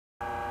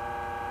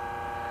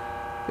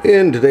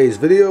In today's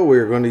video,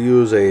 we're going to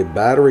use a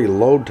battery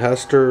load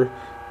tester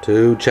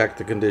to check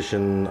the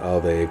condition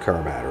of a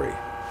car battery.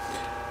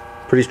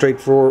 Pretty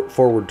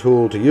straightforward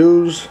tool to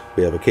use.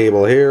 We have a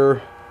cable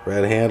here,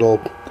 red handle,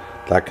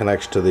 that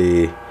connects to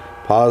the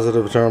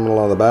positive terminal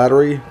on the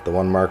battery, the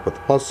one marked with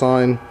the plus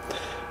sign.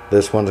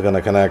 This one's going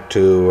to connect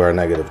to our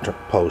negative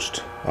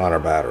post on our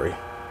battery,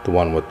 the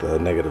one with the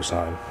negative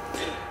sign.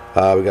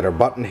 We got our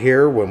button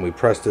here. When we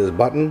press this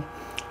button,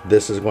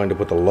 this is going to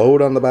put the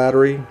load on the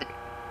battery.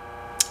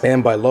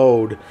 And by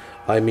load,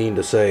 I mean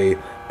to say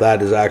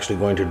that is actually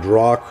going to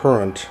draw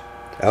current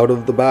out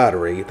of the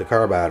battery, the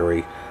car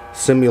battery,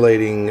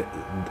 simulating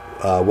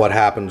what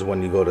happens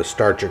when you go to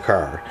start your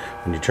car.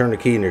 When you turn the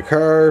key in your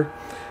car,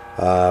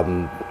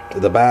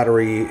 the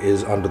battery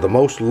is under the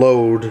most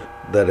load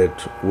that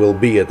it will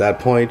be at that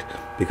point,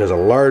 because a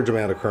large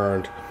amount of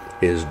current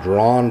is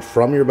drawn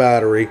from your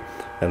battery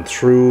and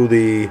through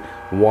the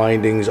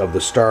windings of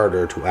the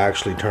starter to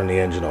actually turn the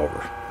engine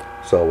over.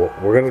 So what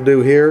we're going to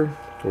do here,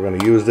 we're going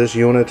to use this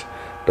unit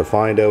to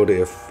find out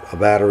if a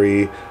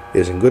battery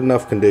is in good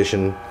enough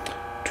condition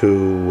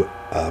to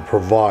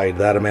provide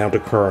that amount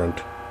of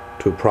current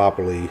to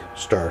properly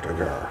start a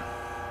car.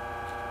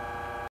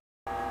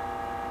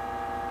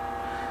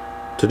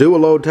 To do a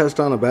load test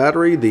on a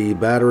battery, the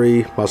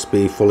battery must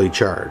be fully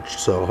charged.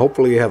 So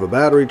hopefully you have a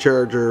battery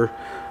charger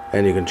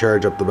and you can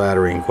charge up the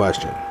battery in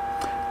question.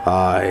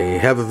 I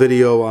have a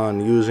video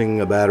on using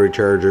a battery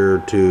charger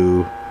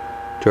to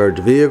charge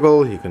a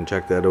vehicle. You can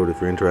check that out if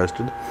you're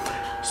interested.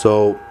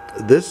 So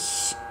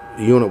this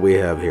unit we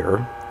have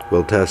here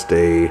will test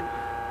a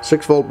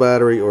 6-volt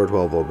battery or a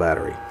 12-volt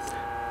battery.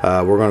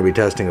 We're going to be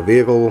testing a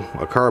vehicle,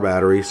 a car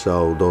battery,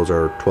 so those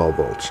are 12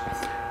 volts.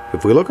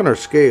 If we look on our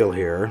scale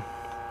here,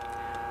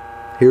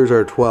 here's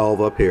our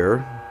 12 up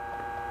here,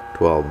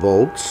 12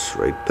 volts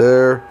right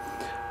there.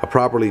 A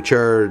properly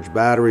charged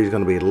battery is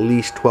going to be at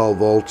least 12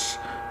 volts,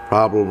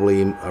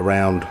 probably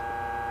around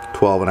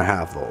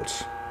 12.5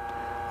 volts.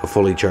 A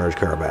fully charged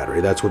car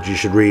battery. That's what you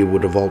should read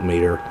with a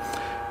voltmeter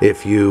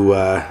if you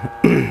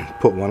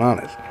put one on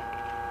it.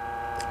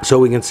 So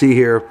we can see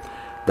here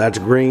that's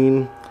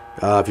green.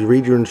 If you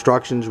read your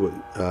instructions,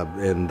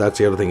 and that's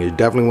the other thing, you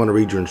definitely want to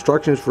read your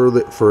instructions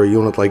for a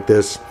unit like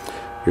this,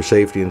 your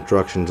safety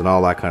instructions and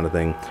all that kind of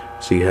thing,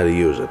 see how to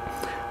use it.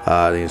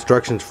 The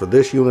instructions for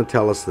this unit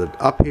tell us that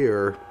up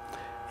here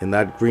in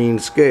that green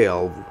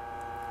scale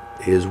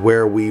is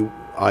where we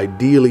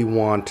ideally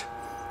want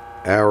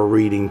our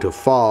reading to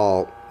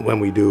fall when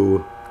we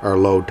do our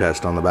load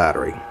test on the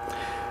battery.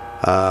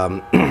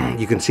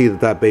 You can see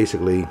that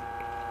basically,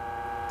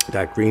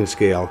 that green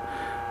scale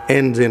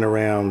ends in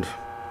around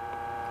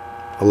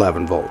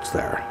 11 volts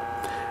there.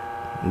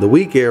 The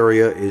weak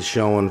area is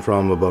showing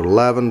from about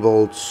 11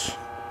 volts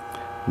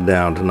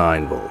down to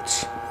 9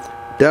 volts.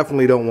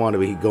 Definitely don't want to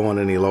be going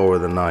any lower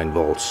than 9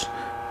 volts.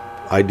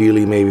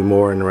 Ideally maybe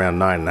more in around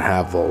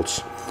 9.5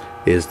 volts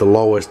is the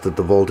lowest that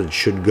the voltage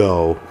should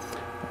go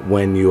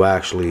when you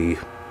actually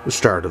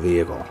start a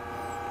vehicle,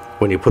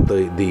 when you put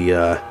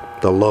the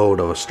load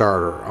of a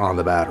starter on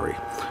the battery,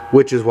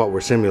 which is what we're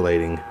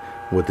simulating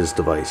with this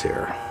device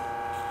here.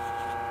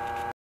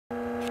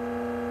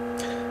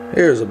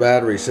 Here's a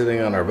battery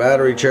sitting on our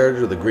battery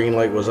charger. The green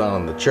light was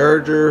on the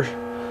charger,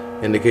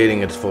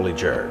 indicating it's fully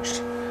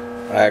charged.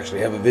 I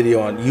actually have a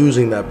video on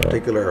using that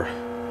particular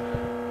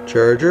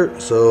charger,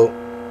 so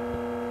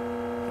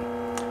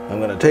I'm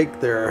going to take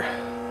their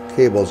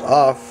cables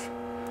off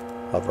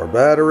of our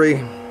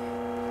battery.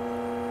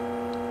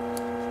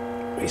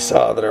 We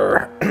saw that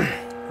our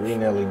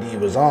green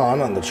LED was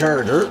on the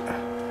charger,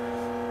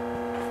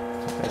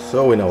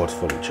 so we know it's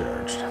fully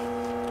charged.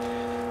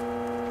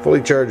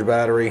 Fully charged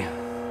battery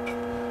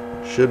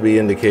should be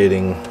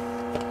indicating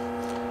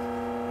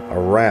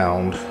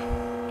around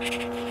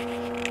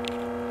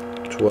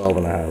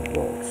 12.5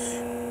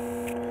 volts.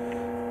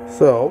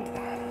 So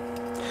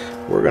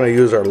we're going to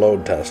use our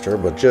load tester,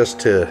 but just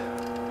to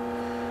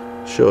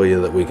show you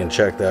that we can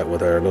check that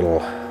with our little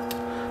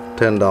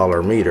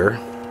 $10 meter.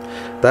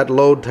 That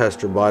load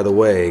tester, by the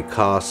way,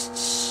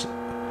 cost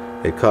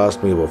me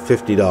about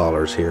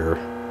 $50 here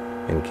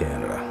in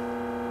Canada.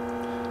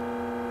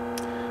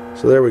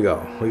 So there we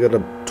go. We got a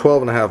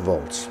 12.5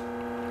 volts.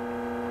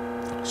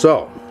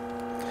 So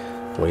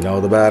we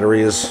know the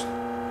battery is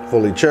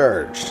fully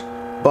charged,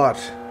 but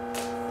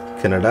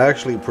can it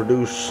actually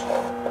produce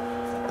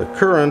the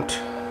current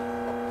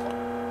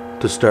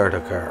to start a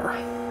car?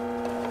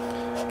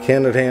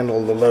 Can it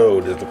handle the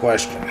load is the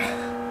question.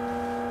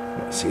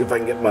 Let's see if I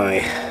can get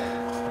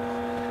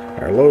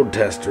our load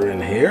tester in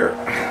here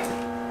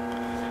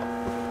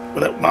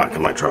without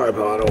knocking my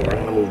tripod over.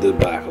 I'm going to move this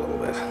back a little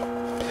bit.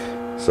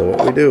 So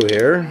what we do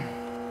here,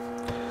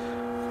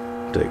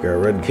 take our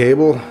red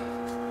cable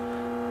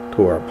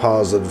to our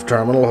positive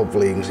terminal.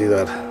 Hopefully you can see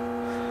that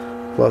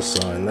plus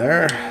sign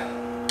there.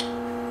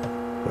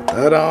 Put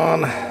that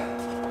on.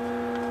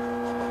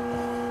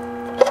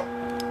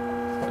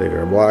 Take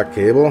our black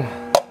cable.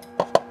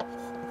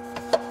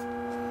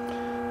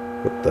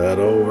 Put that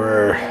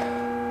over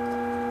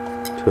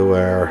to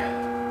our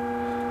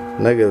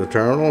negative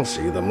terminal.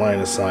 See the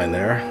minus sign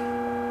there.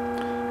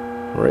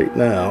 Right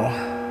now,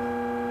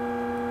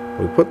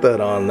 we put that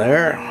on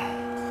there,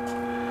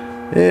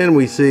 and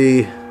we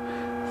see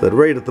that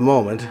right at the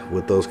moment,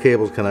 with those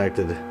cables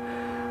connected,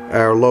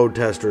 our load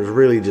tester is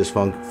really just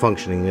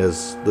functioning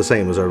as the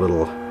same as our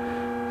little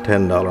 $10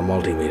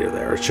 multimeter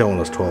there. It's showing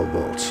us 12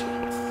 volts.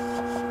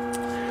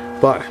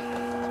 But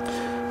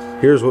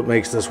here's what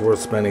makes this worth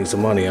spending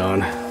some money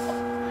on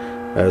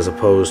as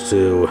opposed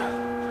to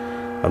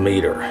a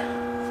meter.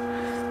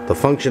 The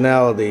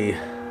functionality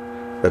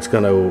that's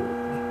going to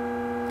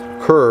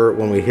occur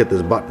when we hit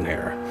this button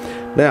here.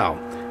 Now,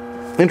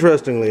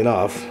 interestingly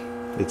enough,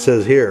 it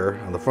says here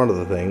on the front of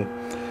the thing,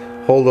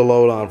 hold the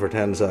load on for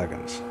 10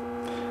 seconds.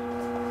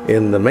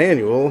 In the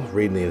manual,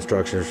 reading the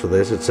instructions for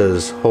this, it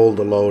says hold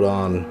the load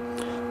on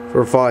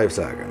for 5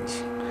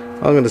 seconds.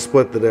 I'm going to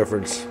split the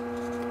difference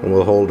and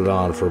we'll hold it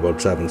on for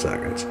about 7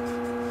 seconds.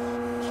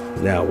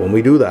 Now, when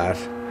we do that,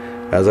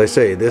 as I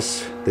say,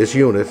 this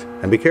unit,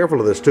 and be careful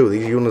of this too,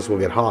 these units will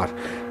get hot.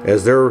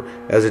 As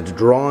it's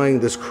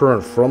drawing this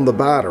current from the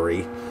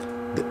battery,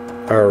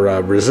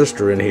 our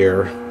resistor in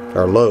here,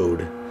 our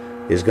load,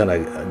 is gonna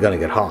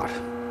get hot.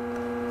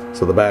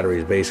 So the battery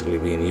is basically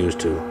being used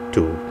to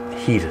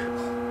heat,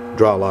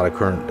 draw a lot of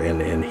current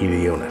and heat a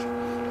unit.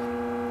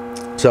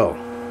 So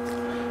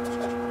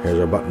here's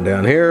our button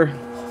down here,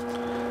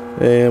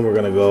 and we're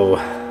gonna go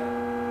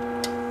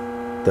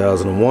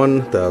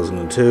 1001,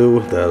 1002,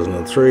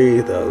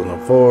 1003,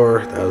 1004,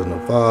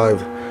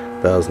 1005,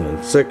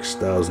 1006,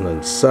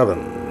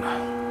 1007.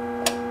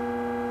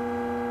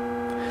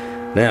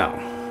 Now,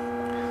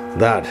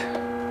 that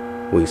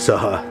we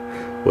saw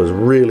was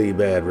really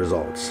bad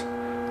results.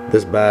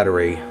 This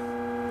battery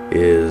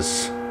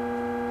is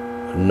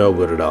no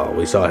good at all.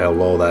 We saw how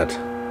low that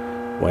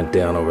went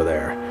down over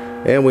there.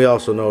 And we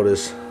also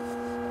noticed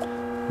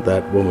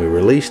that when we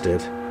released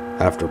it,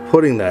 after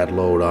putting that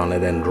load on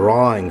it and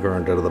drawing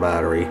current out of the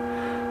battery,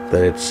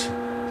 that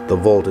the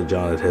voltage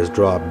on it has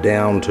dropped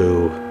down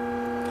to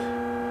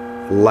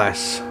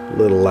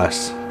little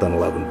less than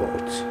 11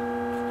 volts.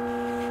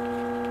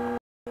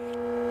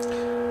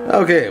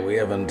 Okay, we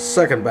have a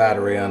second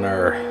battery on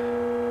our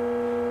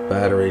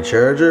battery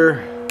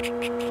charger.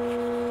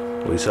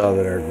 We saw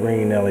that our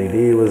green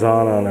LED was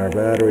on our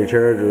battery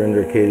charger,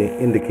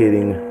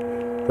 indicating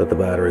that the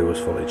battery was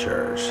fully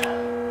charged.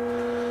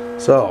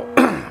 So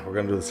we're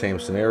going to do the same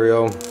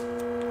scenario.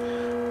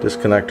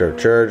 Disconnect our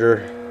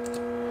charger.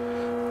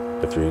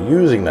 If you're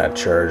using that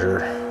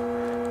charger,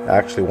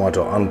 actually want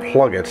to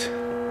unplug it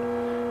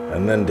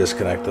and then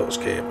disconnect those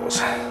cables.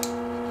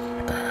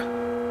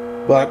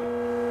 But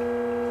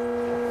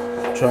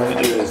trying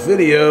to do this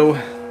video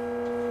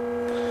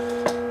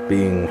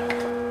being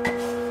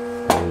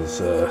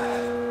as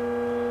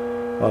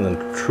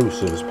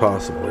unintrusive as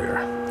possible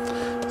here.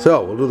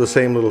 So we'll do the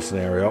same little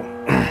scenario.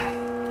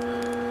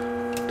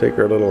 Take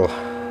our little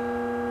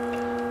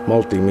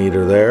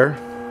multimeter there,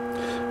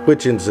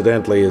 which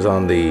incidentally is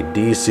on the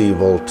DC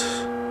volt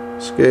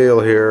scale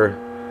here,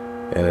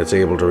 and it's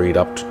able to read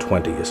up to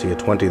 20. You see a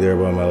 20 there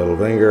by my little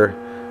finger.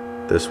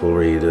 This will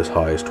read as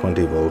high as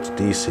 20 volts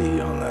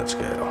DC on that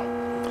scale.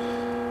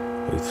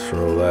 We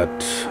throw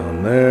that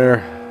on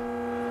there.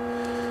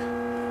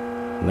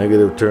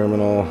 Negative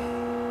terminal,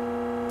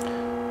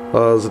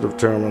 positive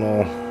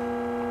terminal,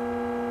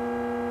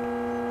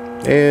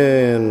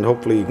 and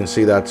hopefully you can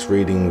see that's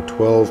reading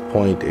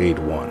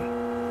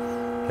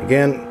 12.81.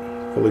 Again,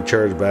 fully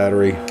charged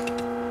battery,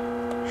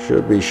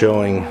 should be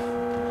showing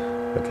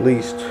at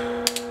least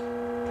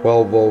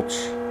 12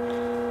 volts,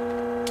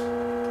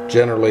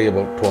 generally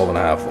about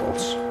 12.5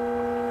 volts.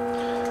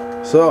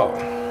 So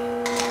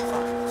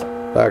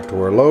back to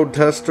our load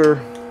tester.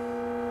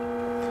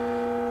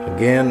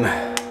 Again,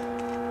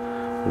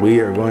 we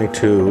are going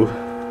to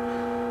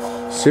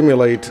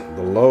simulate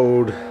the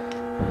load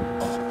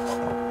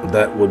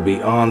that would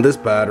be on this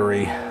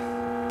battery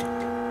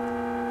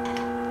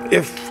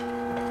if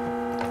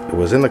it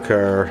was in the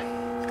car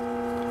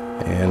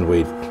and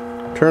we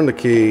turn the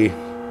key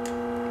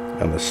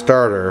and the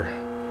starter,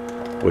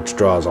 which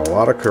draws a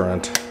lot of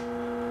current,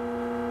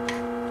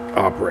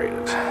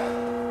 operated.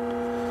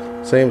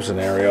 Same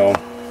scenario.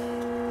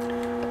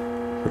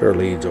 Put our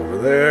leads over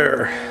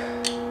there.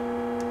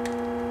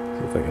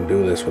 See if I can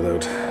do this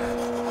without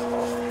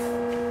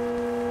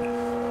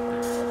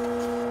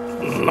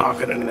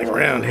knocking anything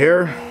around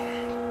here.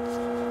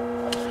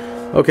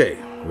 Okay,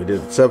 we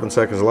did 7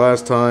 seconds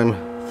last time.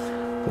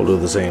 We'll do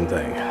the same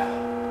thing.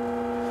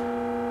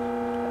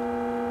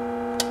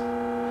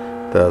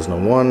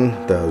 1001,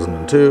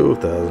 1002,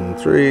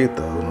 1003,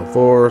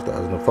 1004,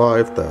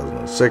 1005,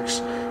 1006,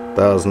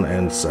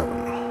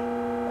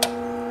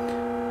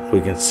 1007.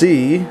 We can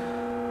see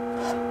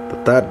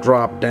that that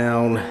dropped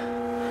down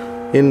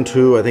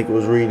into, I think it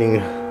was reading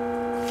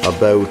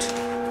about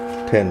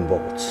 10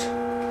 volts.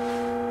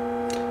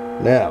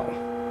 Now,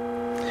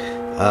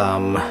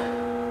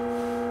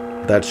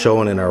 that's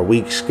shown in our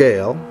weak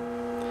scale,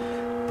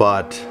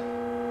 but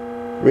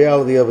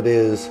reality of it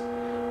is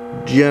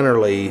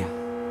generally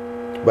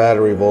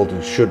battery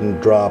voltage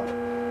shouldn't drop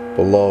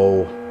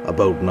below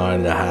about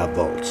 9.5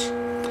 volts.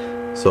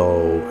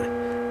 So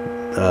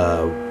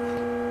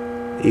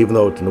even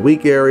though it's in the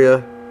weak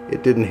area,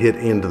 it didn't hit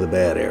into the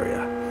bad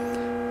area.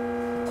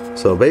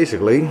 So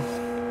basically,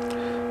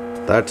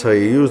 that's how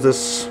you use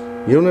this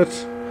unit,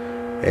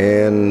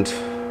 and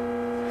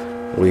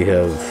we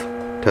have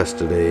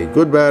tested a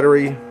good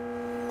battery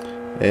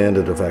and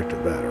a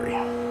defective battery.